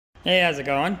Hey, how's it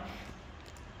going?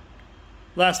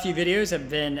 Last few videos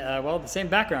have been, well, the same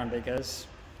background because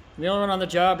I'm the only one on the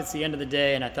job. It's the end of the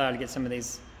day, and I thought I'd get some of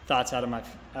these thoughts out of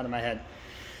my head.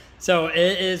 So it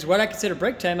is what I consider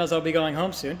break time, as I'll be going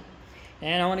home soon,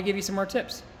 and I want to give you some more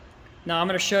tips. Now I'm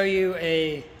going to show you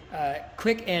a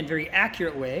quick and very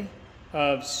accurate way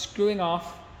of screwing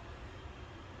off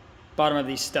bottom of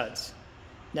these studs.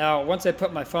 Now, once I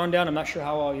put my phone down, I'm not sure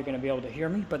how well you're going to be able to hear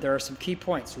me, but there are some key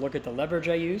points. Look at the leverage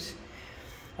I use.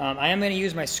 I am going to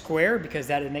use my square because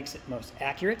that makes it most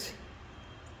accurate.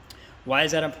 Why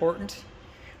is that important?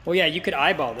 Well, yeah, you could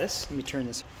eyeball this. Let me turn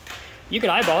this. You could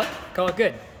eyeball it, call it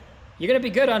good. You're going to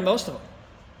be good on most of them.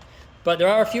 But there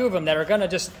are a few of them that are going to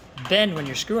just bend when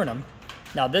you're screwing them.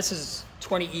 Now, this is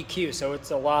 20 EQ, so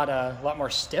it's a lot more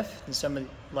stiff than some of the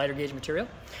lighter gauge material.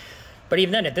 But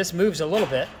even then, if this moves a little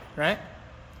bit, right?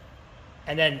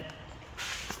 And then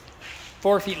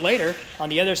 4 feet later, on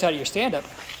the other side of your stand-up,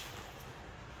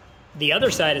 the other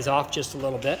side is off just a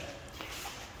little bit.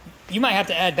 You might have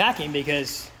to add backing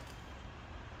because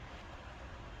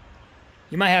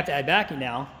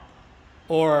now,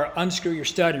 or unscrew your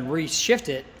stud and reshift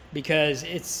it because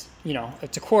it's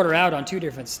a quarter out on two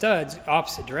different studs,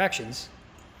 opposite directions.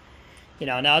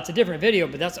 Now it's a different video,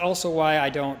 but that's also why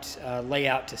I don't lay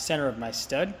out to center of my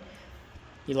stud.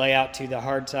 You lay out to the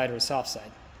hard side or the soft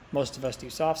side. Most of us do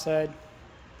soft side.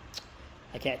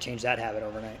 I can't change that habit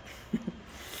overnight.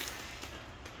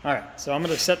 All right, so I'm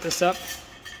going to set this up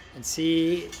and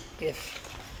see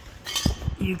if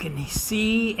you can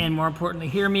see and, more importantly,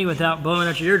 hear me without blowing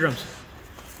out your eardrums.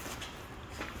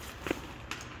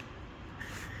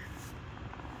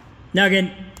 Now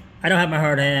again, I don't have my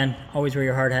hard hat on. Always wear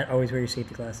your hard hat, always wear your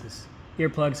safety glasses.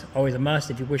 Earplugs, always a must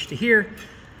if you wish to hear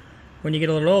when you get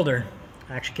a little older.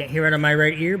 I actually can't hear out of my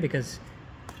right ear because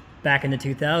back in the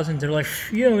 2000s, they're like,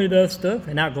 you don't need that stuff.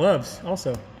 And now gloves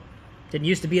also. Didn't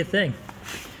used to be a thing.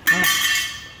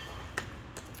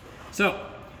 So,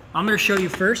 I'm going to show you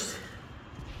first.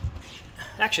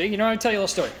 Actually, I'll tell you a little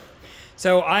story.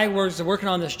 So, I was working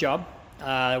on this job.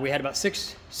 We had about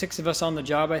six of us on the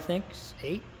job, I think,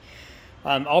 8,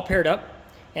 all paired up.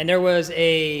 And there was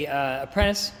a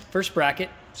apprentice, first bracket,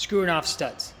 screwing off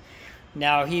studs.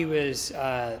 Now, he was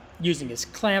using his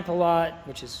clamp a lot,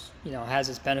 which is, has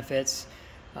its benefits.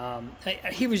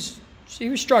 He was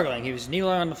struggling. He was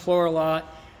kneeling on the floor a lot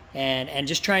and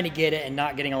just trying to get it and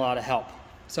not getting a lot of help.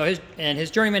 So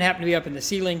his journeyman happened to be up in the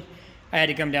ceiling. I had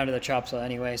to come down to the chop saw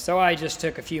anyway. So I just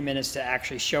took a few minutes to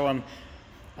actually show him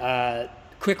a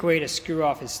quick way to screw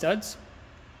off his studs,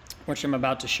 which I'm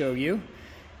about to show you.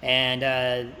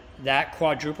 And that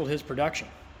quadrupled his production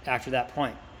after that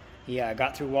point. He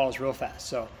got through walls real fast,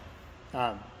 so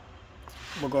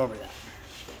we'll go over that.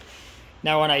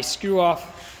 Now, when I screw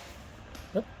off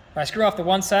the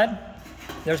one side,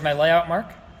 there's my layout mark.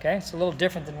 Okay, it's a little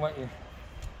different than what you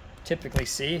typically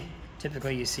see.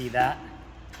 Typically, you see that.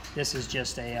 This is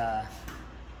just saves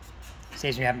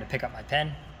me having to pick up my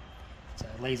pen. It's a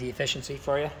lazy efficiency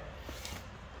for you.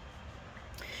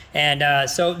 And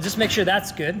so just make sure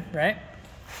that's good, right?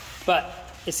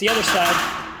 But it's the other side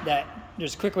that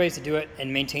there's quick ways to do it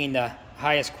and maintain the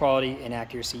highest quality and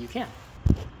accuracy you can.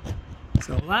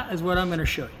 So that is what I'm going to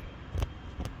show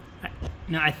you.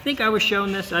 Now, I think I was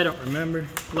showing this. I don't remember.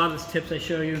 A lot of the tips I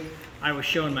show you, I was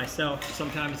showing myself.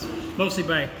 Sometimes, mostly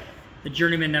by the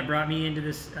journeyman that brought me into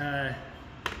this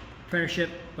apprenticeship,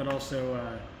 but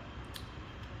also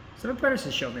some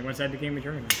apprentices showed me once I became a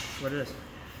journeyman. That's what it is.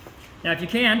 Now, if you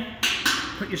can,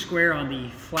 put your square on the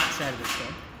flat side of the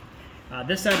stud.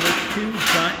 This side works too,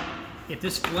 but if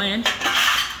this flange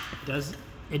does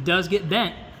get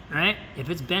bent, right? If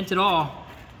it's bent at all,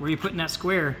 where you're putting that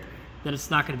square, then it's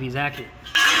not going to be as accurate.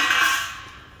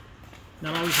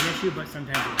 Not always an issue, but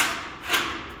sometimes it is.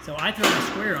 So I throw my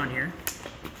square on here.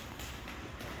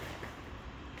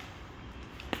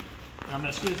 And I'm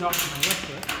going to screw this off with my left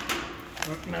foot,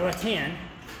 or my left hand,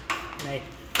 and I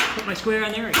put my square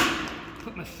on there. I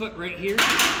put my foot right here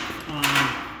on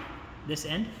this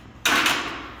end.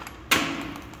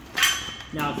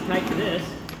 Now, it's tight to this.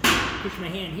 Push my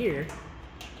hand here.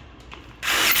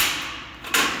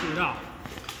 Screw it off.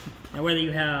 Now, whether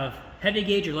you have heavy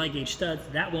gauge or light gauge studs,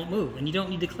 that won't move, and you don't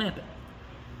need to clamp it.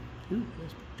 Ooh,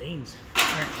 those things. All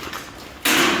right.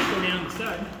 Go down the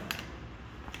stud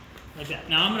like that.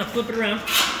 Now, I'm going to flip it around.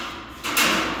 A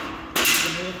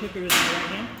little quicker with my right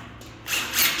hand.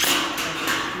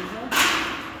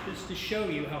 Just to show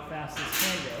you how fast this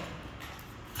can go.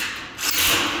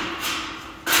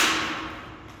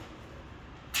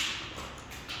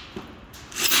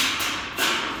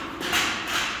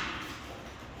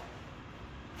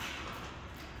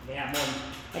 Yeah, more than,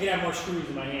 I could have more screws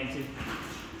in my hand too.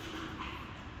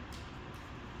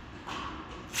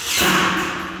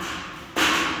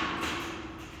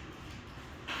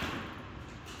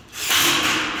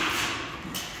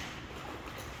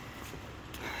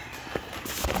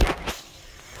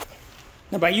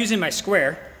 Now by using my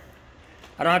square,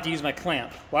 I don't have to use my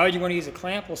clamp. Why would you want to use a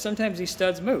clamp? Well, sometimes these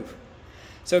studs move.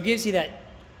 So it gives you that,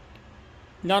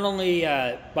 not only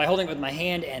by holding it with my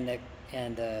hand and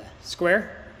the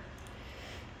square,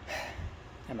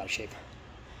 I'm out of shape.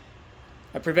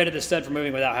 I prevented the stud from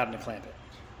moving without having to clamp it.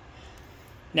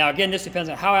 Now again, this depends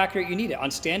on how accurate you need it. On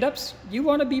stand-ups, you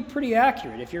want to be pretty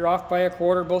accurate. If you're off by a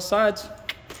quarter both sides,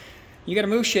 you got to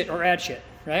move shit or add shit,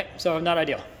 right? So not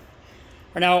ideal.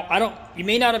 Now, you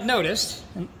may not have noticed,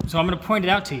 so I'm going to point it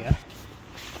out to you.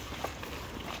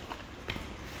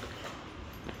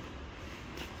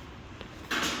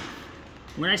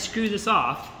 When I screw this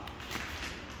off,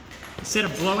 instead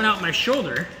of blowing out my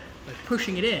shoulder, by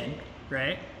pushing it in,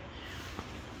 right?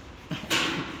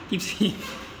 keep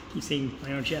seeing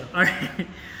my own shadow. All right.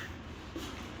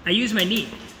 I use my knee.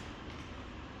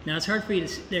 Now it's hard for you to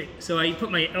see. There. So I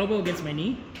put my elbow against my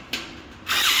knee.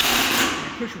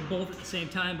 Push them both at the same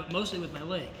time, but mostly with my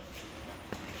leg.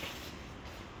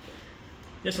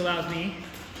 This allows me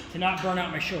to not burn out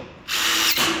my shoulder.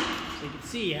 So you can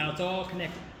see how it's all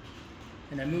connected.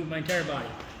 And I move my entire body.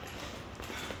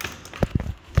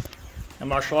 In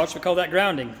martial arts, we call that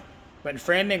grounding. But in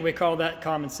framing, we call that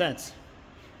common sense.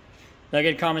 Now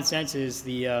again, common sense is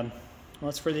well,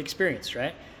 it's for the experience,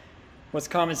 right? What's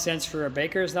common sense for a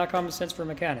baker is not common sense for a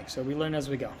mechanic. So we learn as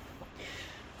we go.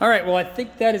 All right, well, I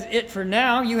think that is it for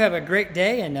now. You have a great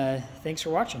day, and thanks for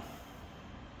watching.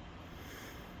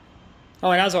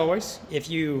 Oh, and as always, if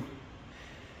you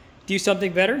do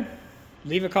something better,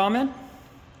 leave a comment.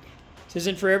 This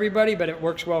isn't for everybody, but it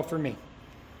works well for me.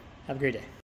 Have a great day.